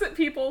throw rocks at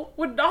people,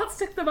 would not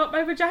stick them up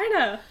my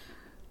vagina.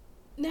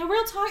 Now,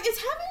 real talk,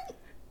 is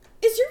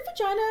your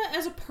vagina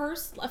as a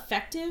purse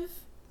effective?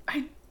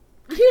 I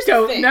Here's the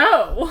don't thing.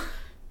 know.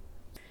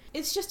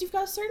 It's just you've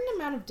got a certain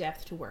amount of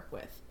depth to work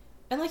with.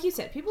 And like you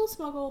said, people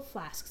smuggle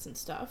flasks and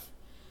stuff.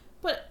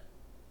 But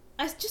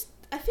I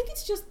think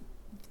it's just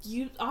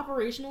you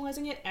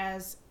operationalizing it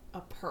as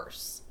a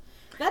purse.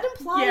 That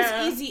implies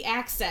easy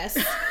access.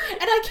 And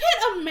I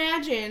can't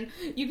imagine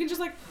you can just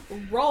like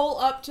roll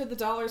up to the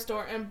dollar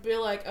store and be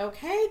like,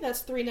 okay,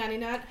 that's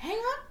 $3.99. Hang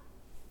on.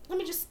 Let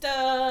me just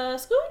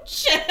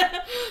scooch.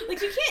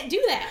 Like, you can't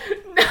do that.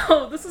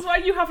 No, this is why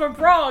you have a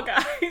bra,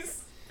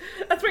 guys.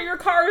 That's where your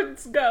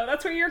cards go.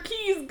 That's where your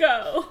keys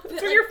go.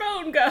 That's where your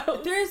phone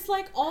goes. There's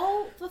like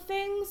all the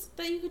things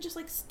that you could just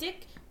like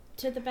stick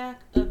to the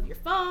back of your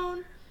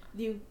phone.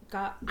 You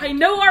got. Like, I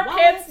know our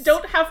wallets. pants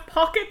don't have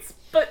pockets,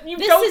 but you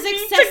don't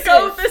need excessive. to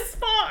go this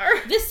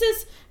far.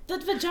 The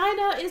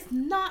vagina is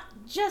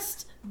not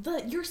just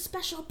your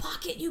special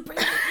pocket you bring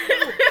with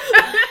you.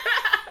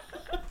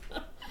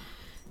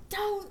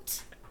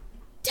 Don't.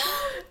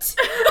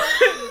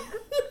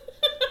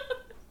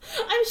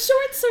 I'm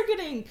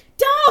short-circuiting.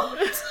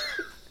 Don't.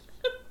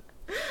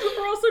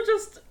 We're also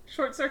just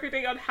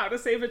short-circuiting on how to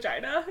say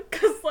vagina,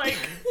 because, like,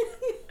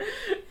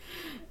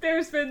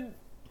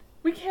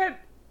 we can't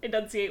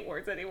enunciate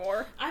words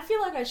anymore. I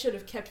feel like I should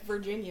have kept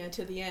Virginia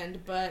to the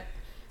end, but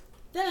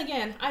then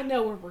again, I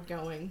know where we're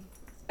going.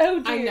 Oh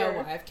dear. I know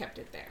why I've kept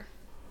it there.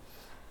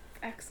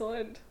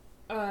 Excellent.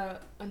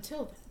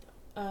 Until then,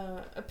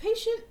 though. A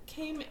patient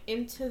came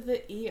into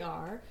the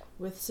ER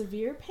with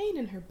severe pain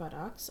in her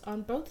buttocks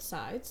on both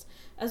sides,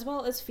 as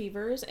well as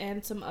fevers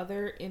and some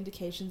other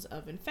indications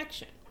of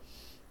infection.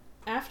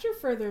 After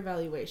further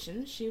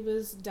evaluation, she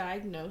was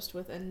diagnosed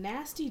with a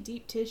nasty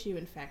deep tissue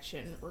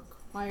infection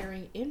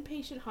requiring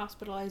inpatient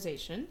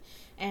hospitalization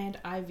and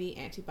IV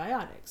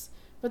antibiotics,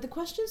 but the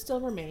question still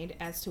remained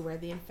as to where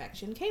the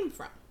infection came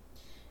from.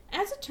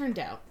 As it turned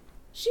out,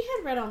 she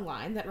had read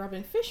online that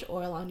rubbing fish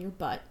oil on your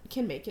butt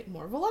can make it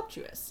more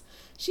voluptuous.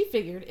 She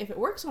figured if it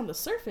works on the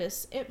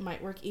surface, it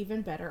might work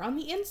even better on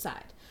the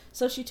inside.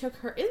 So she took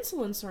her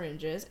insulin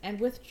syringes and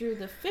withdrew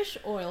the fish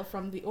oil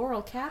from the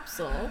oral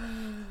capsule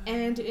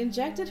and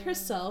injected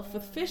herself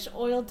with fish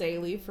oil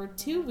daily for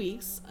 2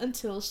 weeks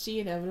until she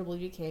inevitably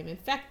became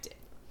infected.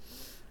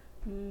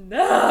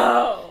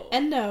 No!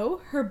 And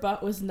no, her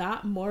butt was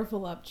not more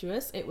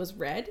voluptuous. It was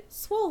red,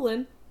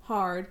 swollen,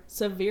 hard,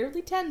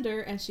 severely tender,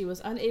 and she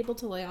was unable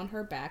to lay on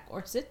her back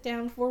or sit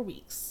down for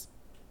weeks.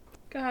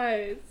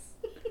 Guys,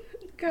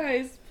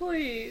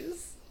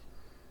 please.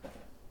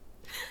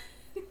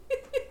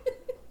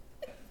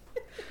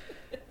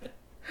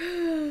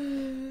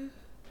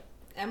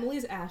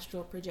 Emily's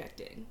astral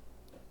projecting.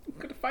 I'm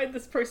gonna find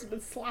this person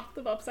and slap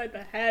them upside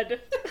the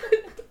head.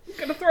 I'm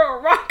gonna throw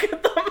a rock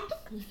at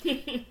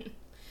them.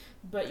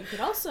 But you could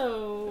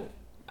also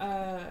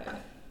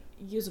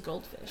use a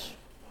goldfish.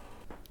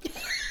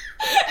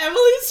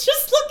 Emily's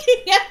just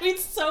looking at me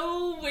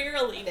so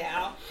wearily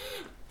now.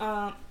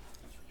 I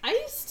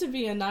used to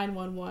be a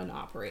 911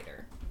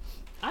 operator.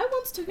 I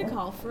once took a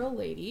call for a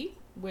lady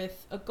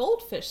with a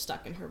goldfish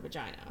stuck in her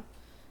vagina.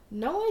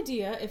 No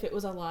idea if it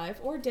was alive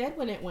or dead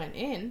when it went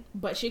in,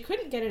 but she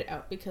couldn't get it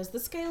out because the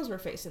scales were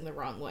facing the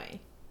wrong way.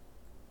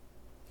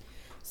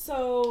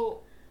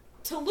 So,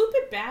 to loop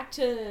it back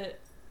to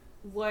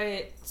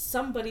what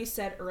somebody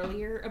said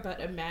earlier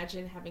about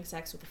imagine having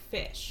sex with a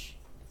fish,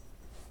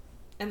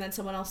 and then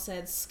someone else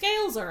said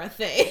scales are a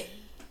thing.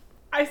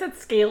 I said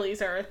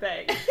scalies are a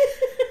thing.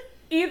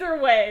 Either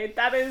way,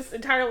 that is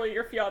entirely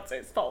your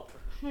fiance's fault.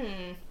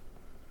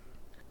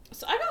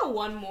 So I got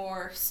one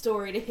more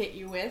story to hit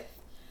you with.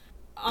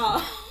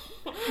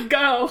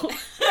 Go.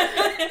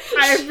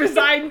 I am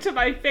resigned to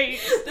my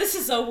fate. This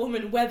is a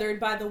woman weathered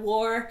by the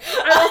war.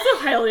 I'm also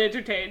highly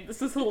entertained.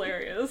 This is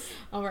hilarious.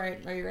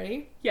 Alright, are you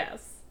ready?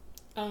 Yes.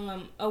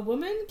 A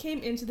woman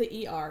came into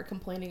the ER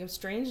complaining of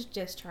strange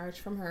discharge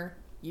from her,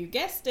 you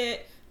guessed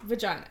it,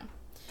 vagina.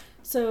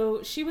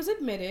 So she was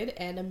admitted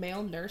and a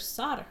male nurse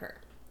saw to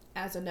her.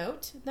 As a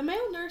note, the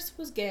male nurse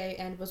was gay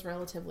and was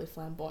relatively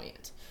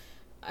flamboyant.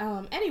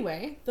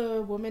 Anyway,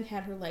 the woman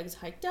had her legs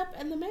hiked up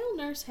and the male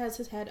nurse has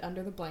his head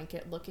under the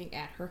blanket looking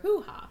at her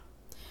hoo-ha.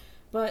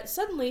 But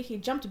suddenly he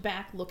jumped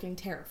back looking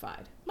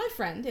terrified. My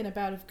friend, in a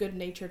bout of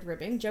good-natured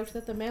ribbing, joked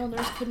that the male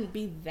nurse couldn't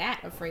be that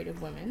afraid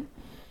of women.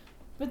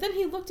 But then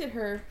he looked at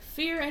her,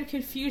 fear and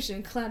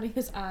confusion clouding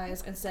his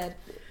eyes, and said,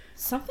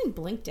 "Something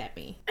blinked at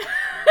me."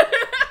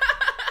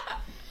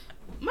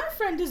 My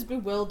friend is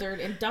bewildered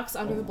and ducks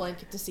under the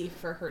blanket to see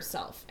for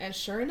herself, and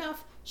sure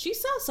enough, she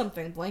saw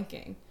something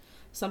blinking.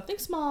 Something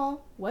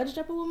small, wedged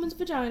up a woman's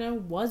vagina,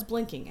 was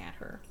blinking at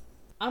her.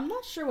 I'm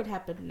not sure what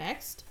happened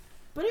next,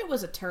 but it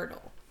was a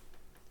turtle.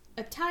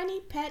 A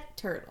tiny pet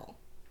turtle.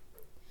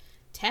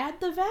 Tad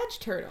the Vag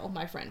Turtle,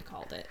 my friend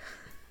called it.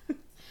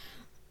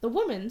 The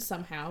woman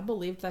somehow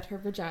believed that her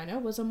vagina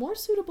was a more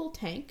suitable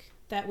tank,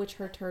 that which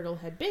her turtle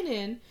had been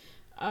in,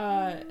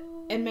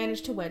 and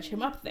managed to wedge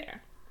him up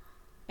there.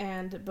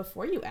 And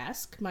before you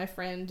ask, my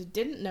friend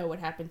didn't know what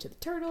happened to the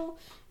turtle,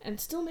 and it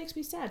still makes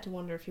me sad to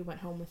wonder if he went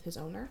home with his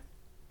owner.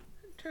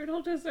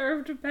 Turtle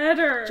deserved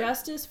better.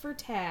 Justice for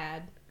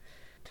Tad.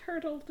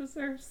 Turtle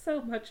deserves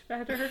so much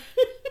better.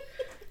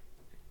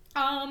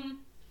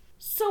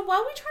 So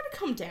while we try to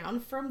come down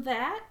from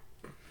that,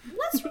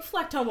 let's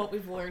reflect on what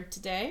we've learned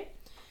today.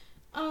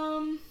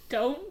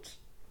 Don't.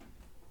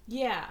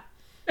 Yeah.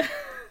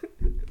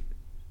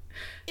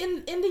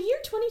 In the year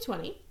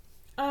 2020,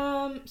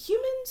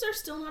 humans are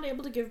still not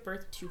able to give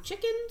birth to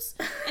chickens,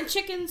 and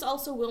chickens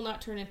also will not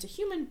turn into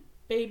human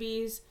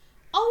babies,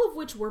 all of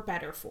which we're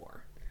better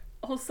for.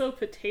 Also,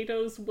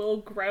 potatoes will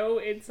grow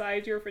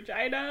inside your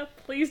vagina.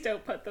 Please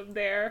don't put them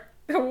there.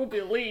 There will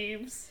be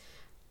leaves.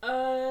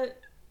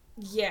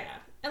 Yeah.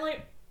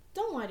 And,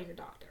 don't lie to your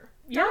doctor.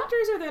 Yeah.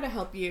 Doctors are there to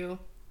help you,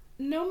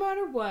 no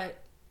matter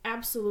what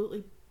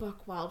absolutely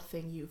buck-wild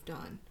thing you've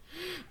done.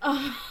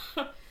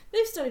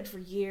 They've studied for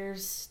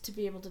years to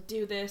be able to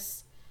do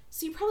this,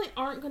 so you probably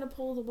aren't going to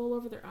pull the wool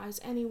over their eyes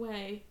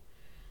anyway.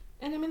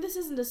 And, this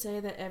isn't to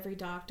say that every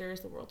doctor is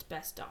the world's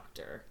best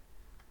doctor.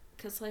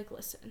 Because,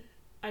 listen,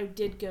 I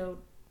did go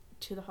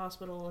to the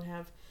hospital and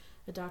have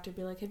a doctor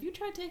be like, have you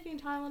tried taking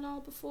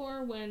Tylenol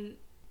before? When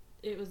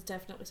it was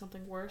definitely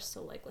something worse.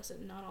 So,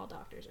 listen, not all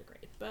doctors are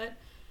great. But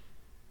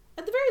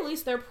at the very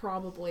least, they're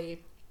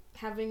probably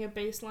having a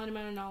baseline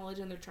amount of knowledge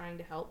and they're trying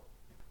to help.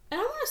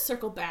 want to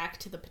circle back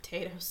to the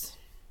potatoes.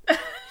 I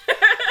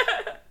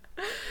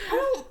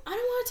don't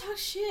want to talk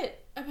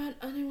shit about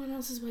anyone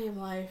else's way of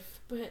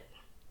life, but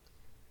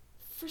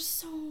for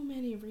so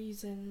many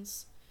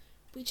reasons,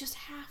 we just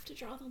have to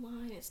draw the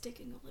line at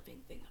sticking a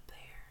living thing up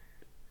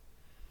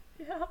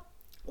there. Yeah.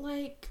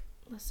 Like,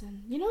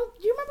 listen, you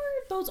remember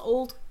those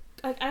old,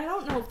 like, I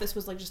don't know if this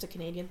was, like, just a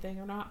Canadian thing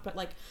or not, but,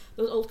 like,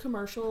 those old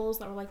commercials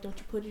that were like, don't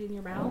you put it in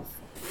your mouth?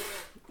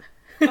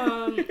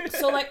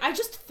 So, like, I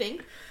just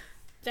think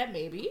that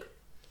maybe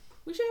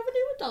we should have a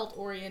new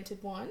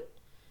adult-oriented one.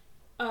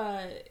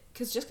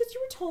 Because just because you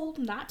were told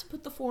not to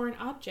put the foreign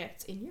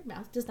objects in your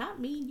mouth does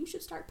not mean you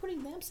should start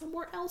putting them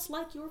somewhere else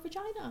like your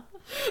vagina.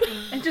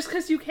 And just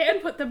because you can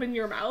put them in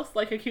your mouth,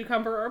 like a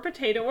cucumber or a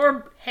potato or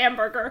a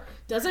hamburger,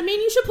 doesn't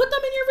mean you should put them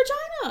in your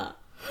vagina.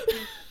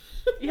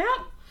 Yeah.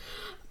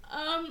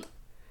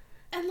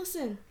 And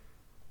listen,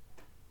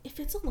 if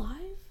it's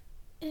alive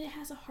and it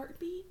has a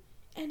heartbeat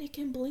and it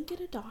can blink at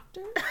a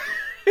doctor,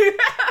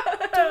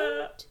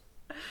 don't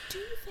do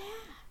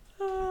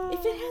that.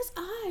 If it has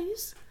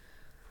eyes,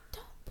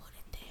 don't put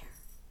it there.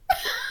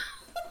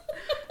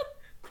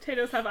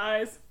 Potatoes have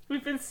eyes.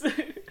 We've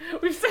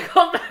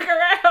circled back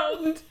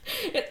around.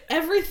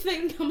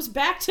 Everything comes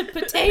back to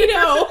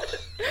potato.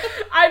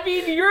 I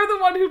mean, you're the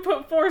one who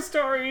put 4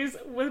 stories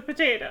with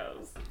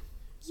potatoes.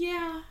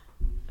 Yeah.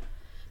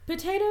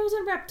 Potatoes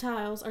and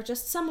reptiles are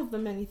just some of the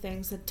many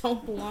things that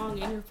don't belong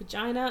in your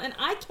vagina, and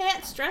I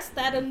can't stress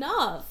that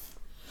enough.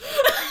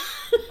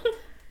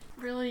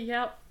 Really?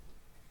 Yep.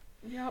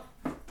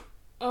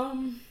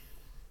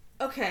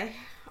 Okay.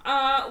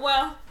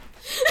 Well,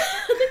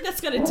 I think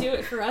that's gonna do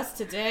it for us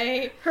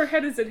today. Her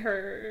head is in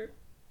her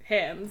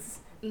hands.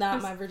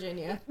 Not my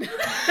Virginia.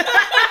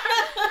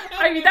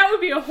 I mean, that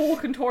would be a whole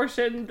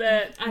contortion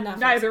that Enough.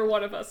 neither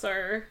one of us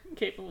are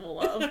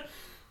capable of.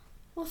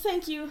 Well,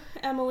 thank you,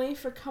 Emily,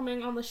 for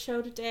coming on the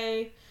show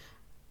today.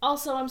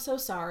 Also, I'm so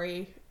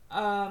sorry.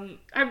 I'm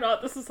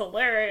not. This is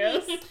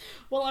hilarious.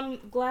 Well, I'm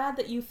glad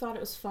that you thought it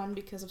was fun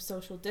because of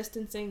social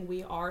distancing.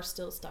 We are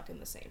still stuck in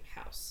the same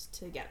house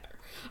together.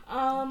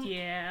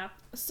 Yeah.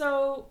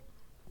 So,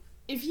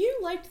 if you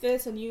liked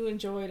this and you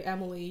enjoyed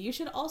Emily, you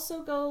should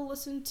also go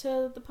listen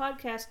to the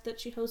podcast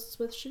that she hosts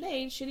with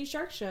Sinead, Shitty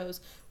Shark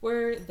Shows,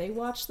 where they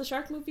watch the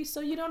shark movies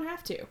so you don't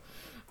have to.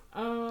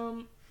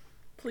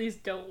 Please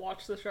don't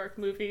watch the shark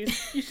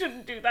movies. You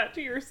shouldn't do that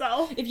to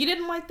yourself. If you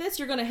didn't like this,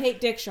 you're gonna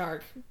hate Dick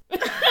Shark.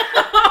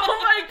 Oh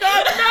my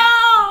god,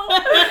 no!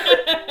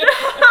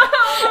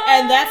 No!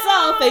 And that's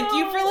all. Thank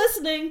you for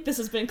listening. This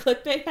has been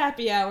Clickbait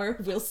Happy Hour.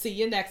 We'll see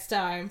you next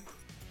time.